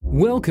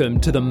Welcome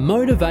to the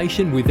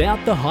Motivation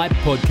Without the Hype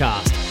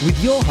podcast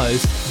with your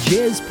host,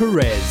 Jez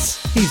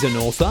Perez. He's an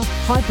author,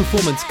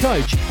 high-performance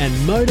coach, and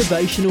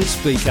motivational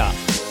speaker.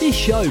 This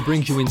show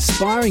brings you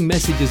inspiring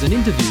messages and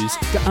interviews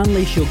to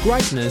unleash your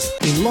greatness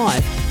in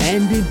life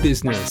and in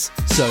business.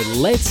 So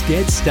let's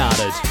get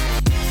started.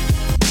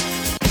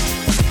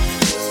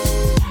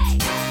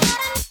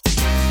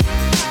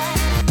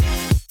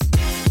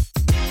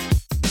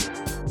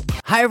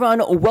 Hi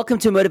everyone, welcome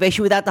to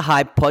Motivation Without the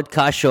Hype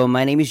podcast show.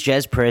 My name is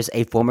Jez Perez,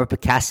 a former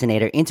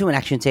procrastinator into an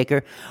action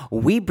taker.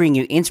 We bring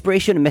you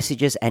inspirational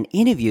messages and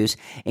interviews,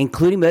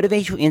 including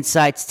motivational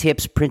insights,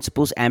 tips,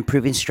 principles, and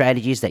proven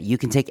strategies that you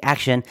can take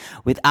action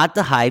without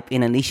the hype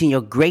in unleashing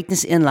your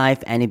greatness in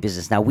life and in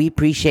business. Now, we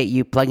appreciate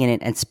you plugging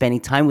in and spending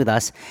time with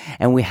us,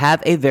 and we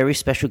have a very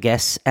special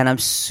guest, and I'm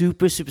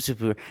super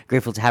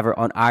grateful to have her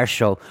on our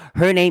show.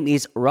 Her name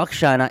is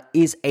Roxana,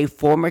 is a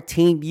former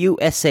Team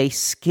USA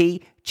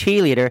ski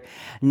cheerleader,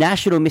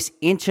 National Miss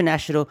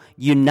International,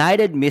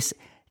 United Miss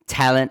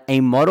Talent,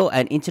 a model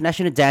and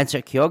international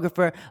dancer,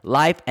 choreographer,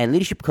 life and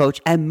leadership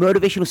coach, and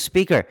motivational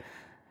speaker.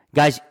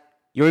 Guys,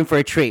 you're in for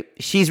a treat.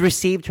 She's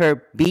received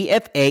her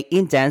BFA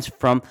in dance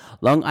from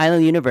Long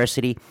Island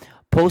University,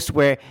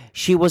 where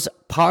she was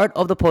part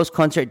of the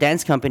post-concert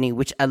dance company,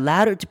 which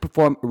allowed her to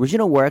perform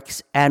original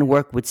works and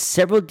work with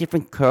several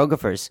different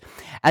choreographers.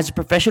 As a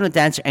professional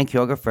dancer and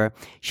choreographer,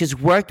 she's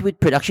worked with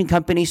production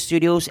companies,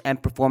 studios,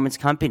 and performance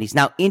companies.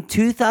 Now, in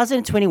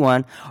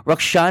 2021,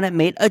 Roxana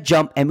made a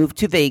jump and moved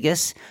to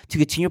Vegas to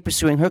continue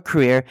pursuing her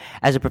career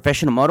as a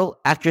professional model,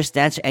 actress,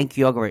 dancer, and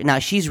choreographer. Now,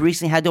 she's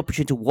recently had the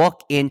opportunity to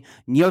walk in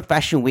New York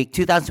Fashion Week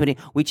 2020,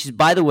 which is,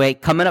 by the way,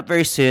 coming up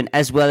very soon,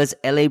 as well as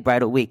LA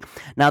Bridal Week.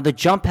 Now, the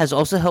jump has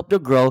also helped her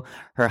grow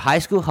her high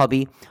school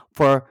hobby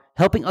for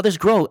helping others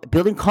grow,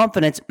 building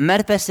confidence,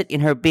 manifested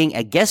in her being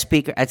a guest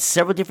speaker at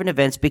several different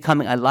events,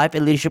 becoming a life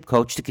and leadership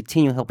coach to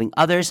continue helping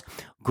others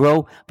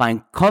grow,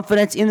 find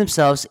confidence in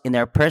themselves, in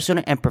their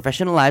personal and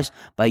professional lives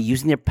by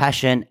using their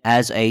passion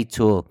as a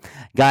tool.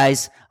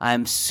 Guys,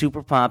 I'm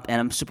super pumped and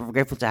I'm super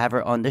grateful to have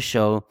her on the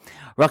show.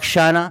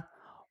 Roxana,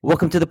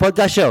 welcome to the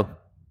podcast show.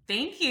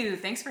 Thank you.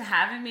 Thanks for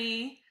having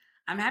me.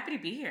 I'm happy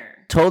to be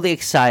here. Totally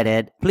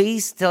excited.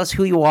 Please tell us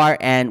who you are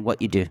and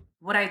what you do.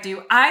 What I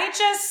do, I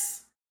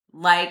just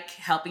like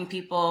helping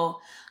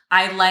people.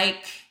 I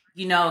like,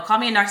 call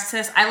me a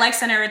narcissist. I like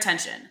center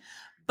attention,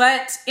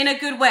 but in a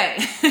good way.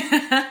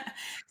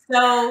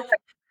 So,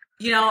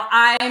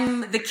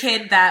 I'm the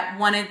kid that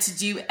wanted to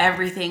do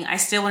everything. I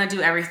still want to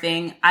do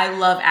everything. I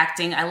love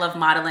acting. I love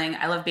modeling.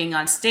 I love being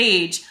on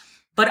stage,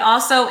 but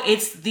also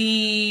it's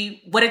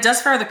what it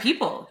does for other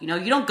people. You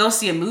don't go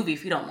see a movie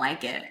if you don't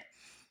like it.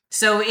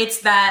 So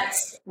it's that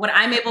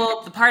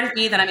the part of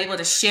me that I'm able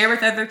to share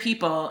with other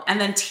people and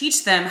then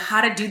teach them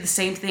how to do the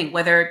same thing,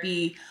 whether it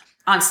be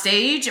on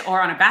stage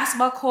or on a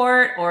basketball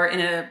court or in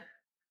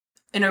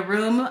a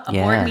room,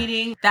 board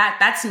meeting.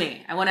 That's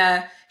me. I want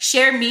to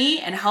share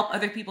me and help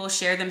other people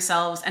share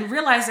themselves and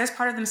realize there's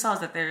part of themselves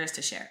that there is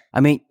to share.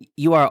 I mean,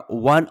 you are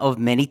one of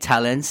many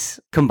talents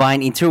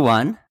combined into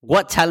one.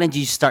 What talent did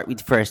you start with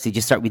first? Did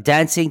you start with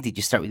dancing? Did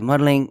you start with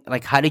modeling?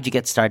 Like, how did you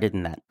get started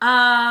in that?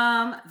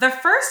 The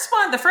first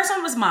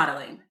one was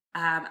modeling.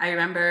 I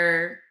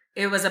remember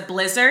it was a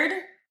blizzard,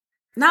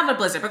 not a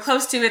blizzard, but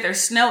close to it.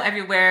 There's snow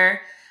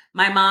everywhere.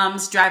 My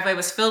mom's driveway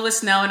was filled with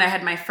snow, and I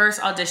had my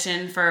first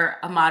audition for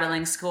a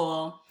modeling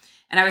school.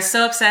 And I was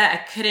so upset. I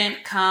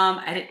couldn't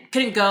come.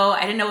 Couldn't go.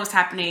 I didn't know what was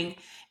happening.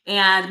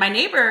 And my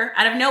neighbor,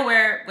 out of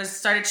nowhere,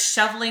 started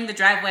shoveling the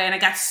driveway, and I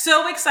got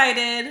so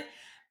excited.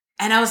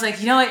 And I was like,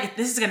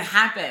 this is going to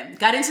happen.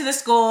 Got into the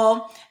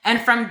school, and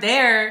from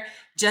there,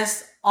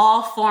 just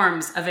all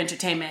forms of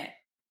entertainment,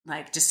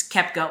 just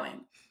kept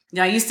going.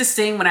 I used to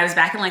sing when I was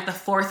back in the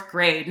fourth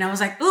grade, and I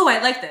was like, ooh,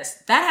 I like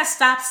this. That has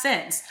stopped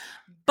since.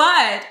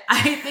 But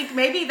I think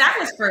maybe that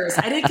was first.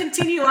 I didn't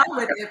continue on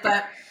with it,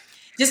 but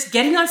just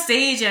getting on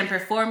stage and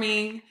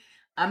performing.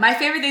 My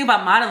favorite thing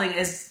about modeling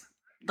is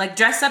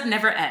dress up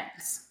never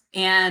ends.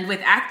 And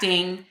with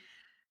acting,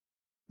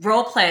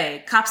 role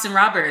play, cops and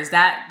robbers,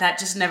 that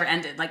just never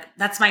ended.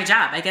 That's my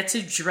job. I get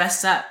to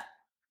dress up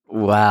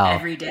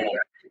every day.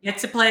 I get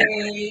to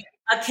play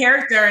a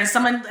character and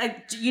someone,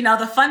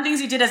 the fun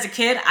things you did as a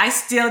kid, I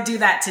still do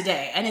that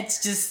today. And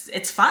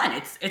it's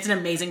fun. It's an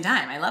amazing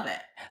time. I love it.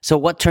 So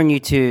what turned you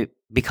to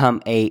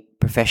become a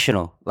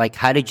professional?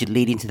 How did you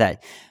lead into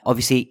that?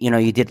 Obviously,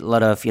 you did a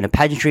lot of,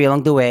 pageantry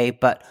along the way,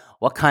 but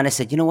what kind of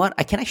said,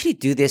 I can actually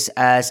do this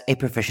as a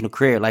professional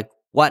career?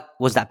 What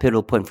was that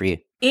pivotal point for you?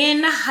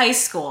 In high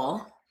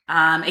school,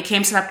 it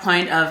came to that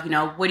point of,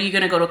 what are you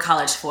going to go to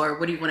college for?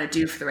 What do you want to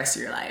do for the rest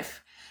of your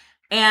life?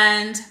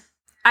 And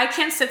I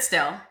can't sit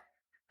still.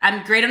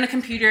 I'm great on a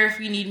computer if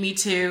you need me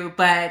to,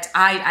 but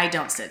I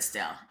don't sit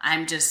still.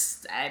 I'm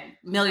just a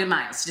million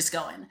miles just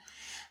going.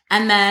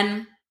 And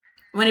then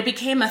when it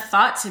became a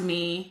thought to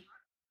me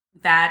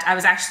that I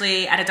was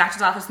actually at a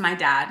doctor's office with my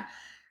dad,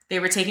 they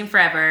were taking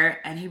forever.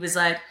 And he was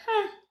like,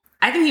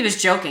 I think he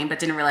was joking, but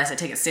didn't realize I'd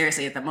take it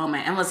seriously at the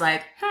moment. And was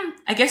like,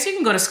 I guess you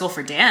can go to school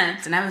for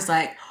dance. And I was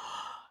like,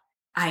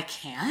 I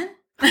can?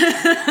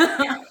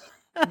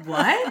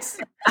 What?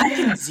 I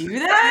can do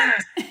that?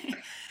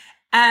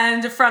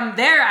 And from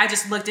there, I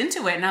just looked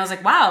into it and I was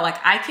like, wow, like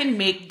I can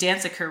make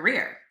dance a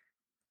career.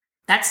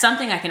 That's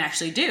something I can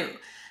actually do.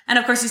 And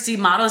of course, you see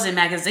models in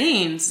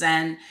magazines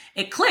and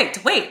it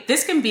clicked. Wait,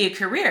 this can be a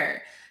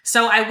career.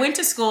 So I went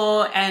to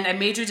school and I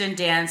majored in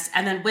dance.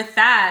 And then with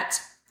that,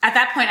 at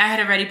that point, I had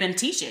already been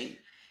teaching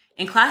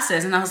in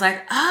classes. And I was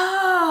like,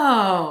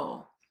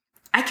 oh,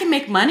 I can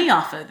make money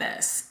off of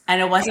this. And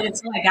it wasn't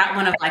until I got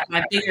one of like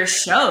my bigger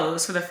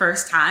shows for the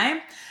first time.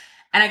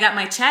 And I got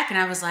my check and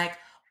I was like,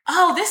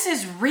 oh, this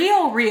is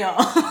real.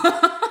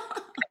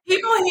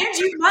 People hand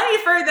you money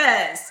for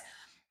this.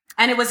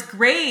 And it was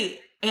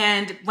great.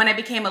 And when I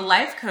became a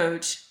life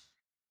coach,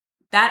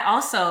 that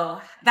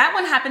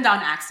one happened on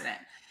accident.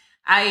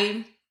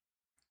 I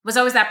was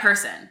always that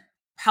person,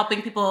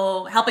 helping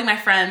people, helping my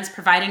friends,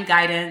 providing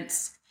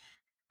guidance.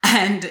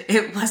 And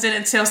it wasn't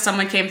until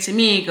someone came to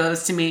me,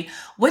 goes to me,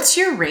 what's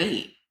your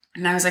rate?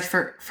 And I was like,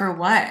 for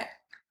what?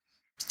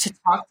 To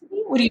talk to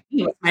me? What do you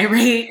mean? What's my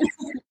rate?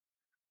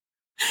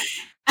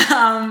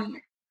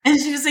 And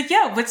she was like,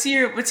 yeah, what's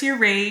your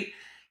rate?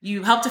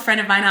 You helped a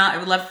friend of mine out. I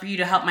would love for you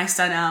to help my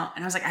son out.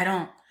 And I was like, I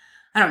don't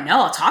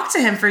know. I'll talk to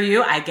him for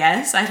you, I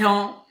guess. I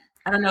don't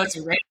know what's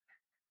your rate.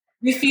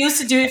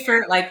 Refused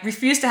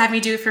to have me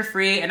do it for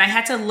free. And I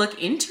had to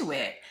look into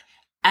it.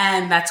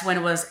 And that's when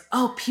it was,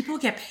 oh, people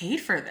get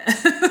paid for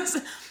this.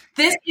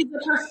 This is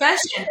a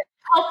profession.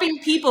 Helping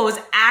people is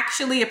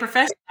actually a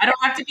profession. I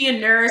don't have to be a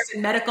nurse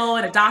and medical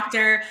and a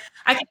doctor.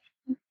 I can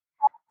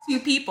talk to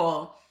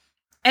people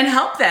and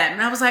help them.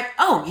 And I was like,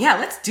 oh yeah,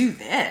 let's do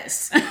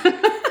this.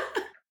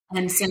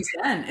 And since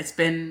then, it's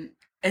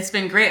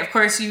been great. Of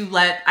course, did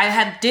let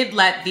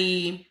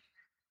the,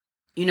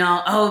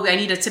 oh, I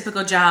need a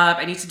typical job.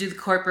 I need to do the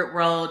corporate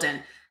world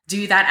and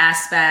do that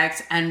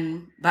aspect.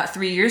 And about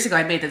 3 years ago,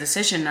 I made the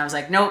decision and I was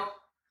like, nope,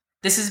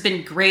 this has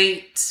been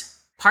great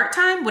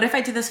part-time. What if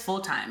I did this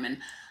full-time? And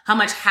how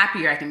much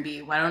happier I can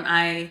be? Why don't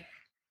I,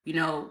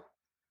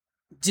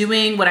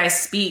 doing what I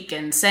speak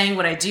and saying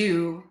what I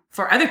do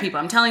for other people?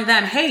 I'm telling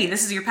them, hey,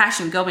 this is your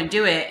passion, go and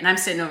do it. And I'm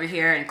sitting over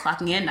here and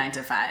clocking in 9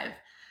 to 5.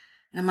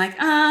 And I'm like,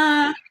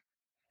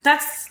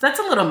 that's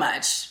a little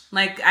much.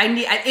 Like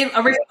it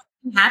originally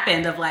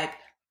happened of like,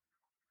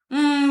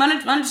 why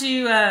don't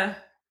you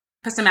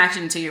put some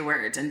action to your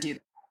words and do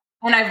that?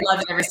 And I've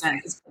loved it ever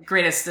since. It's the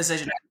greatest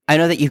decision. I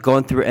know that you've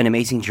gone through an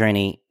amazing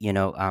journey,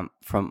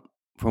 from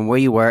where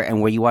you were and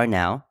where you are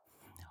now.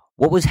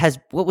 What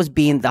was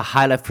being the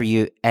highlight for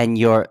you and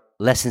your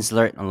lessons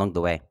learned along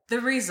the way? The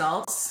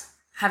results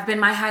have been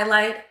my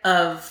highlight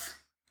of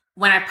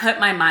when I put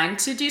my mind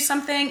to do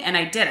something and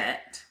I did it.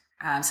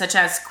 Such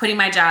as quitting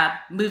my job,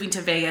 moving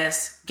to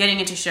Vegas, getting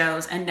into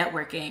shows and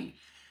networking.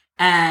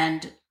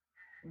 And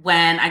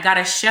when I got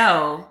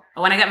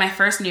my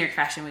first New York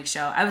Fashion Week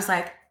show, I was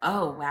like,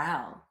 oh,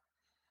 wow.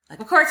 Like,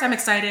 of course I'm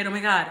excited. Oh my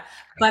God.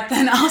 But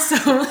then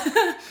also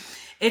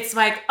it's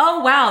like, oh,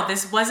 wow,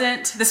 this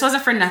wasn't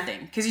for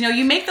nothing. Cause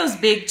you make those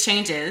big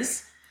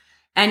changes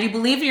and you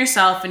believe in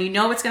yourself and you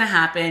know what's going to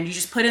happen. You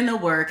just put in the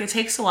work. It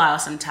takes a while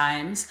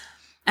sometimes.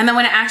 And then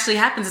when it actually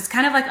happens, it's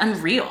kind of like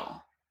unreal.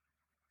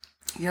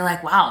 You're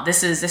like, wow,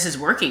 this is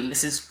working.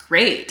 This is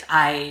great.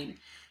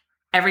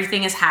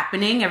 Everything is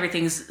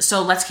happening.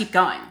 So let's keep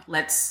going.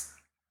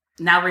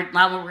 Now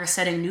we're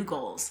setting new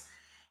goals.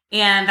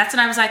 And that's when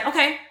I was like,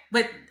 okay,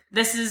 but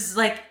this is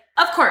like,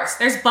 of course,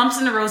 there's bumps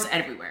in the road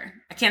everywhere.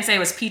 I can't say it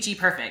was peachy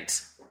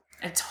perfect.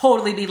 I'd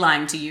totally be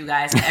lying to you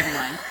guys and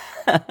everyone.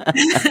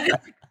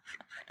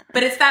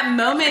 But it's that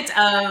moment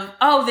of,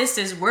 oh, this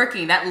is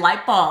working. That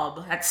light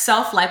bulb, that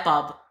self light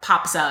bulb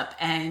pops up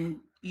and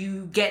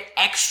you get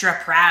extra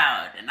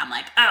proud. And I'm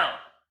like, oh,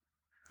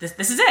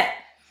 this is it.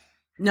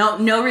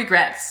 No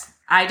regrets.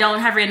 I don't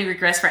have any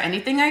regrets for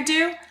anything I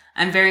do.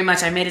 I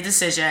made a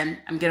decision.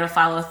 I'm going to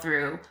follow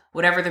through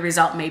whatever the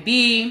result may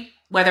be,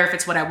 whether if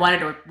it's what I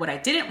wanted or what I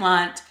didn't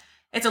want.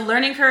 It's a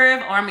learning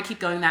curve or I'm going to keep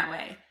going that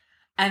way.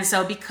 And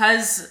so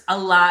because a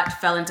lot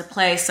fell into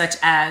place, such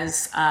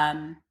as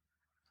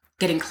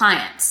getting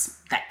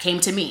clients that came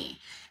to me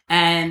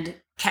and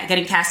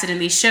getting casted in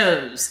these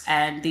shows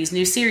and these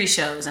new series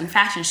shows and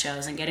fashion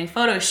shows and getting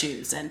photo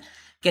shoots and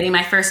getting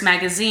my first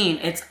magazine,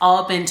 it's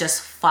all been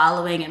just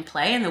following and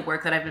play, and the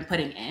work that I've been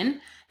putting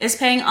in is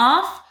paying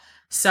off.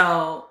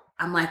 So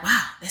I'm like,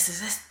 wow, this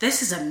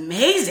is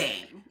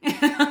amazing.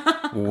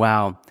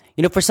 Wow.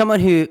 For someone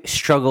who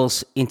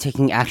struggles in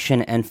taking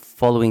action and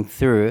following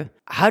through,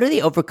 how do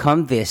they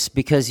overcome this?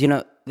 Because,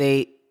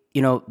 they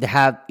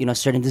have,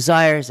 certain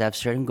desires, they have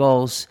certain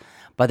goals,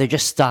 but they're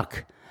just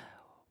stuck.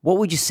 What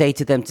would you say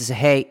to them to say,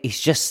 hey, it's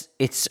just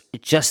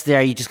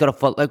there. You just got to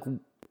follow. Like,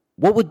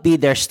 what would be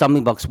their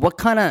stumbling blocks? What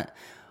are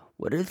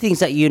the things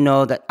that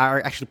that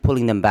are actually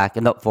pulling them back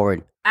and not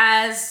forward?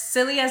 As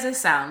silly as it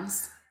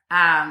sounds,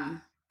 I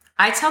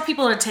tell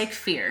people to take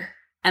fear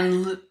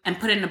and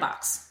put it in a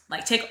box.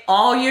 Like, take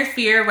all your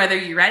fear, whether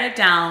you write it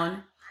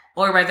down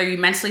or whether you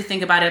mentally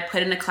think about it,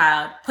 put it in a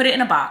cloud, put it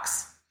in a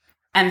box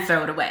and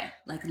throw it away.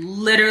 Like,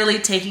 literally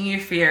taking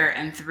your fear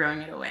and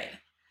throwing it away.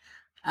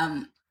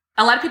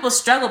 A lot of people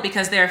struggle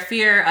because they're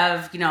fear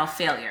of,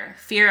 failure,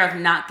 fear of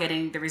not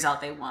getting the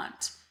result they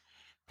want.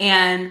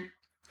 And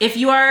if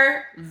you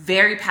are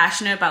very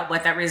passionate about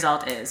what that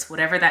result is,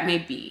 whatever that may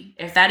be,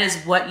 if that is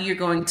what you're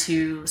going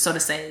to, so to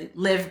say,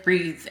 live,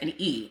 breathe, and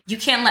eat, you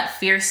can't let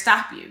fear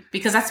stop you,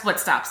 because that's what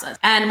stops us.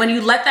 And when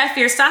you let that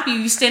fear stop you,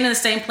 you stand in the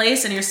same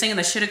place and you're saying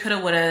the shoulda, coulda,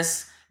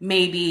 wouldas,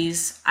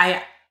 maybes.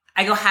 I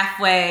go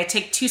halfway, I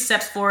take 2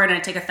 steps forward and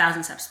I take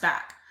 1,000 steps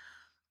back.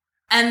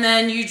 And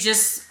then you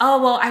just, oh,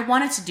 well, I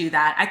wanted to do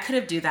that. I could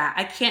have do that.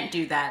 I can't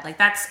do that. Like,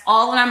 that's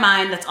all in our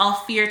mind. That's all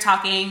fear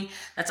talking.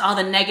 That's all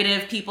the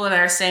negative people that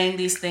are saying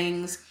these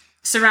things.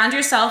 Surround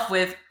yourself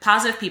with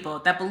positive people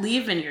that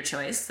believe in your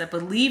choice, that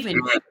believe in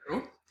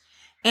you,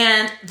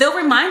 and they'll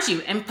remind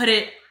you and put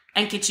it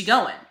and get you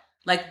going.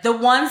 Like, the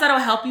ones that'll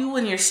help you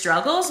in your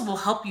struggles will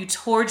help you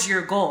towards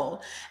your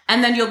goal.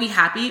 And then you'll be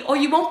happy, or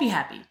you won't be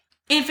happy.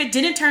 If it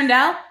didn't turn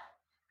out,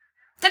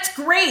 that's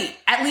great.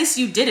 At least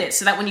you did it,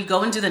 so that when you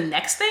go and do the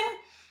next thing,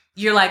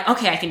 you're like,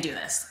 okay, I can do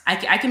this.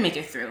 I can make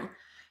it through.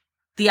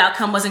 The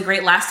outcome wasn't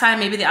great last time.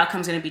 Maybe the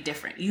outcome's going to be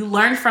different. You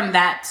learn from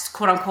that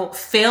quote unquote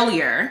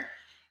failure,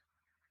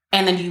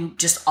 and then you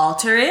just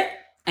alter it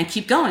and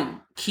keep going,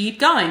 keep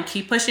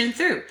pushing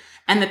through.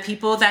 And the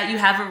people that you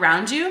have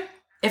around you,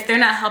 if they're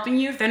not helping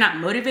you, if they're not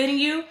motivating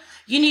you,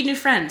 you need new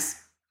friends.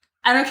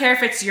 I don't care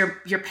if it's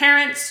your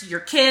parents, your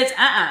kids,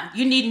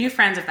 you need new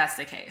friends if that's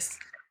the case.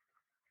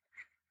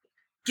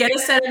 Get a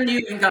set of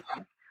new and go.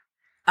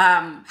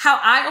 How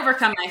I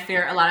overcome my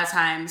fear a lot of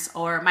times,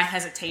 or my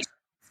hesitation,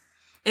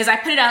 is I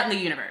put it out in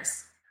the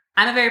universe.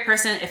 I'm a very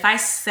person, if I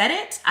said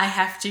it, I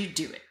have to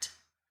do it.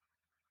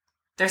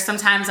 There's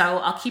sometimes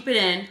I'll keep it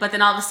in, but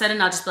then all of a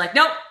sudden I'll just be like,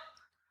 nope,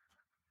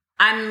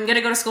 I'm going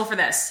to go to school for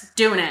this,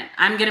 doing it.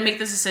 I'm going to make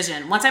this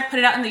decision. Once I put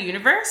it out in the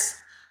universe,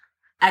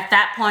 at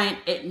that point,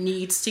 it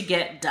needs to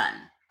get done.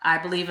 I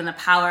believe in the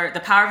power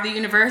of the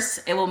universe.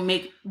 It will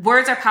make,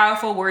 words are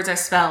powerful. Words are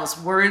spells.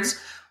 Words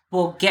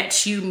will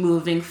get you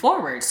moving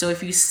forward. So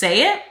if you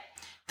say it,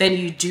 then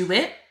you do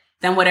it,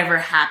 then whatever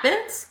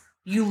happens,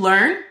 you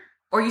learn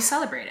or you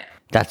celebrate it.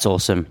 That's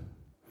awesome.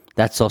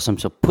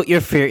 So put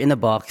your fear in the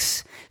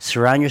box,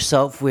 surround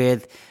yourself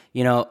with,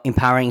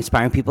 empowering,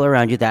 inspiring people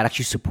around you that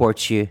actually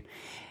supports you,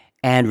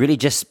 and really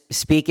just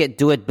speak it,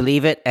 do it,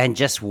 believe it, and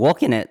just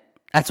walk in it.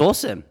 That's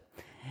awesome.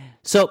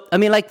 So,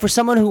 for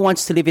someone who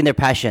wants to live in their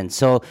passion,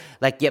 so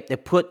they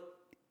put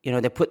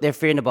their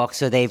fear in the box,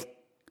 so they've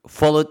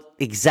followed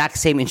the exact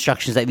same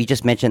instructions that we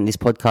just mentioned in this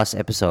podcast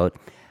episode.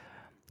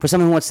 For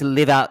someone who wants to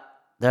live out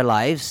their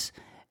lives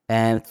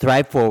and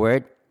thrive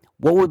forward,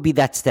 what would be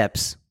that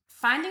steps?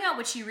 Finding out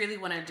what you really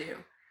want to do,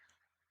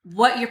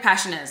 what your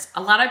passion is.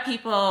 A lot of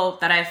people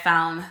that I've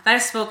found, that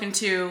I've spoken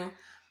to,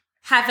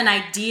 have an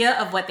idea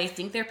of what they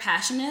think their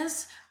passion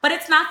is, but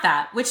it's not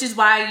that, which is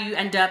why you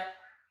end up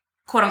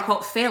quote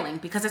unquote failing,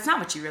 because it's not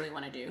what you really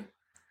want to do.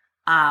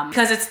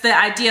 Because it's the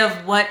idea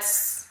of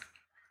what's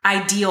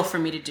ideal for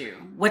me to do.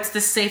 What's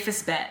the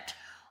safest bet?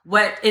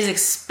 What is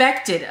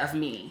expected of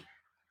me?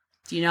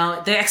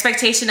 The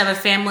expectation of a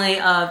family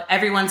of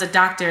everyone's a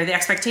doctor. The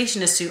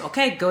expectation is to,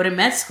 go to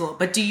med school.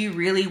 But do you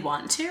really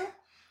want to?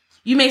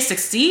 You may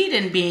succeed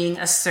in being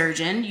a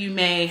surgeon. You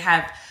may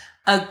have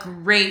a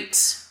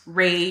great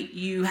rate.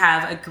 You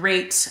have a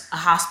great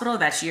hospital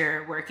that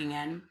you're working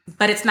in,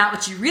 but it's not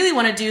what you really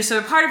want to do. So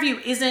a part of you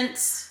isn't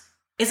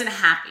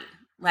happy,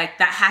 like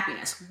that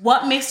happiness.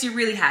 What makes you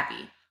really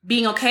happy?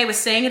 Being okay with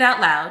saying it out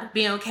loud,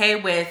 being okay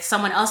with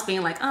someone else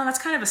being like, oh, that's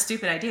kind of a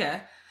stupid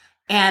idea.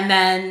 And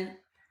then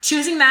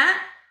choosing that,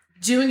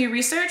 doing your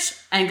research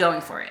and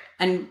going for it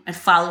and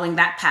following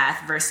that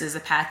path versus a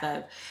path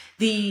of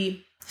the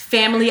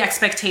family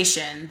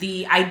expectation,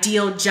 the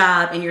ideal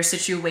job in your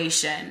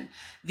situation,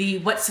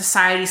 what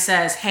society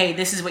says, hey,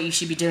 this is what you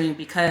should be doing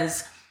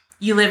because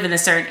you live in a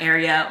certain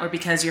area or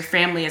because your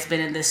family has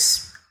been in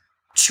this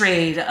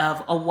trade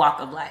of a walk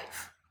of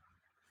life.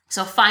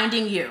 So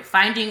finding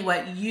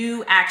what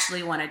you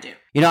actually want to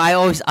do. I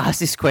always ask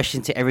this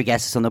question to every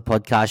guest on the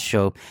podcast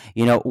show.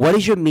 What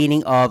is your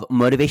meaning of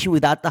motivation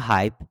without the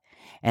hype,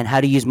 and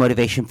how to use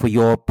motivation for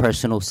your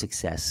personal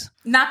success?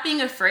 Not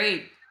being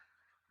afraid.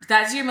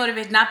 That's your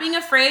motivation. Not being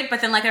afraid, but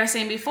then like I was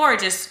saying before,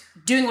 just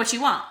doing what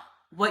you want.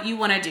 What you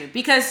want to do,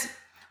 because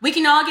we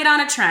can all get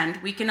on a trend.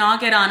 We can all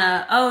get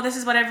on this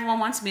is what everyone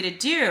wants me to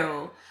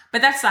do,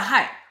 but that's the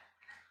hype.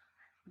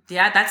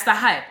 Yeah, that's the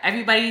hype.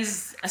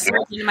 Everybody's a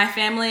surgeon in my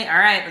family. All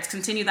right, let's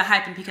continue the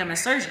hype and become a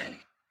surgeon.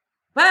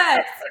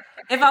 But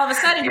if all of a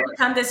sudden you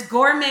become this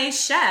gourmet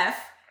chef,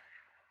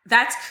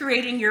 that's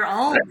creating your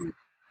own hype.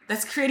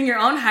 That's creating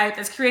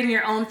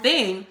your own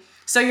thing.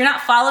 So you're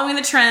not following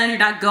the trend. You're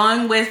not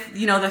going with,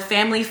 the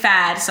family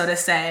fad, so to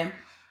say.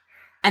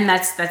 And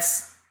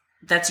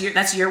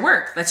that's your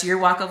work. That's your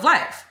walk of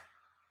life.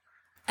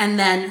 And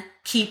then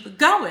keep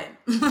going.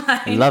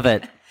 Love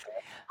it.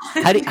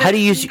 How do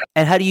you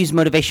use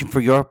motivation for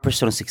your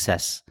personal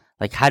success?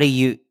 Like, how do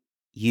you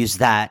use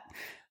that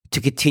to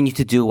continue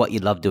to do what you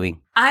love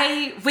doing?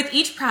 With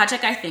each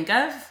project I think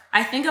of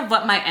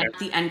what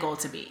the end goal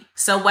to be.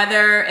 So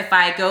whether if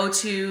I go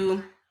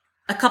to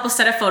a couple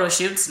set of photo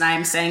shoots, and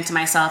I'm saying to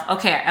myself,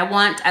 okay, I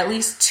want at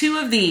least 2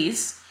 of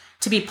these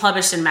to be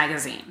published in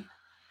magazine.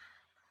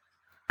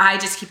 I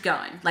just keep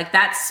going. Like,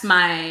 that's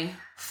my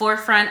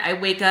forefront. I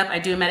wake up, I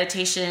do a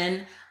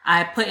meditation,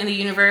 I put in the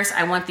universe,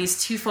 I want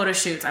these 2 photo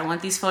shoots. I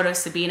want these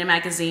photos to be in a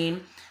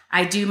magazine.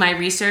 I do my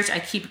research, I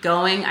keep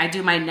going, I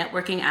do my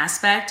networking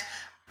aspect,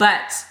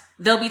 but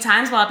there'll be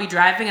times where I'll be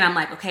driving and I'm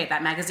like, okay,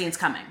 that magazine's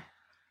coming.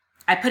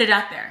 I put it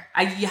out there.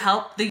 I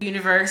help the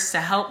universe to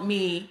help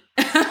me.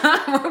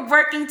 We're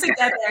working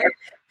together.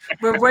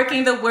 We're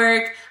working the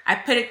work. I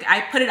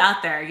put it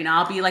out there. You know,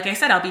 I'll be, like I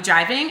said, I'll be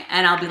driving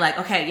and I'll be like,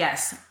 okay,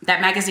 yes,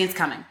 that magazine's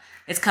coming.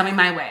 It's coming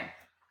my way.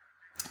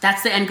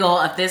 That's the end goal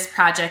of this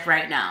project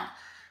right now.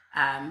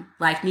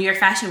 Like New York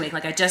Fashion Week,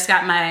 like I just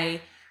got my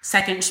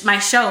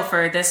show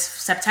for this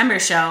September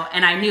show,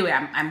 and I knew it.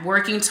 I'm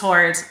working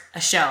towards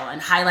a show,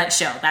 and highlight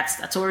show. That's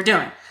what we're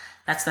doing.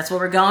 That's what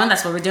we're going.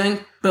 That's what we're doing.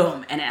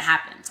 Boom, and it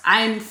happens.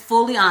 I'm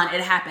fully on.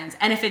 It happens,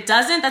 and if it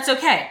doesn't, that's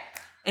okay.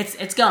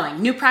 It's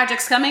going. New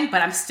projects coming,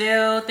 but I'm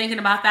still thinking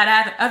about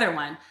that other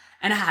one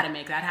and how to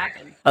make that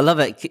happen. I love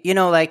it. You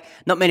know, like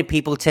not many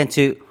people tend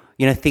to,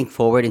 you know, think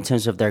forward in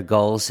terms of their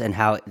goals and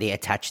how they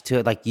attach to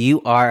it. Like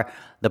you are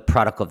the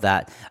product of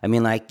that. I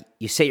mean, like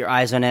you set your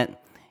eyes on it.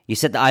 You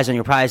set the eyes on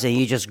your prize and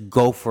you just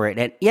go for it.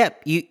 And yeah,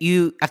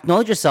 you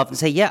acknowledge yourself and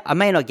say, yeah, I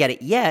may not get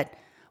it yet,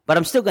 but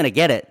I'm still going to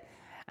get it.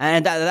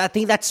 And I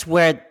think that's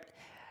where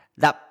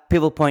that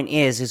pivot point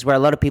is where a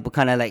lot of people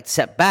kind of like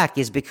set back,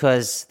 is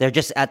because they're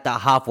just at the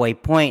halfway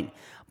point.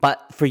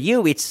 But for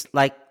you, it's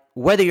like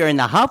whether you're in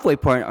the halfway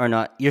point or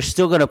not, you're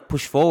still going to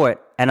push forward.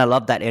 And I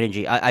love that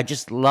energy. I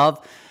just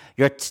love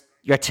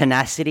your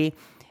tenacity.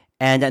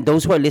 And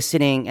those who are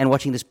listening and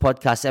watching this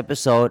podcast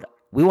episode,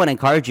 we want to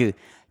encourage you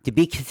to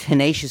be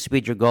tenacious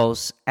with your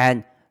goals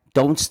and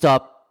don't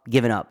stop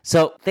giving up.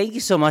 So thank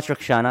you so much,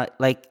 Roxana.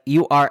 Like,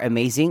 you are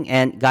amazing.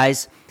 And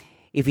guys,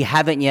 if you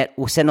haven't yet,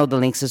 we'll send all the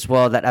links as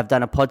well that I've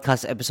done a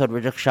podcast episode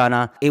with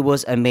Roxana. It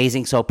was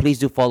amazing. So please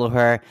do follow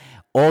her.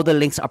 All the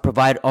links are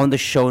provided on the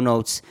show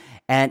notes.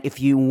 And if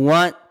you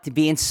want to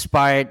be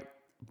inspired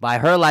by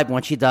her life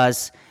when she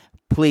does,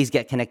 please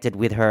get connected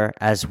with her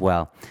as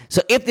well.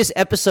 So if this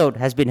episode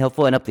has been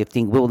helpful and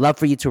uplifting, we would love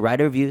for you to write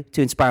a review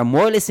to inspire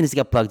more listeners to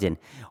get plugged in.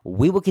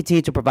 We will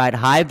continue to provide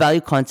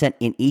high-value content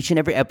in each and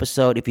every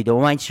episode. If you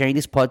don't mind sharing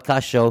this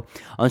podcast show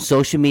on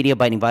social media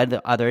by inviting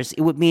others,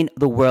 it would mean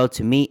the world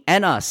to me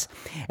and us.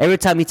 Every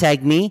time you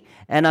tag me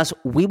and us,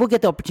 we will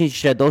get the opportunity to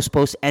share those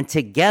posts, and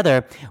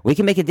together we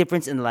can make a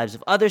difference in the lives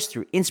of others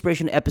through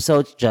inspirational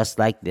episodes just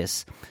like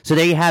this. So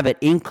there you have it.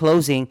 In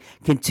closing,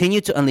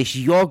 continue to unleash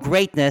your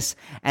greatness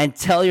and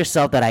tell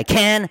yourself that I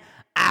can,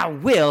 I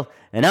will,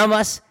 and I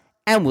must,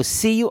 and we'll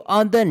see you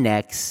on the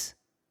next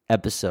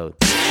episode.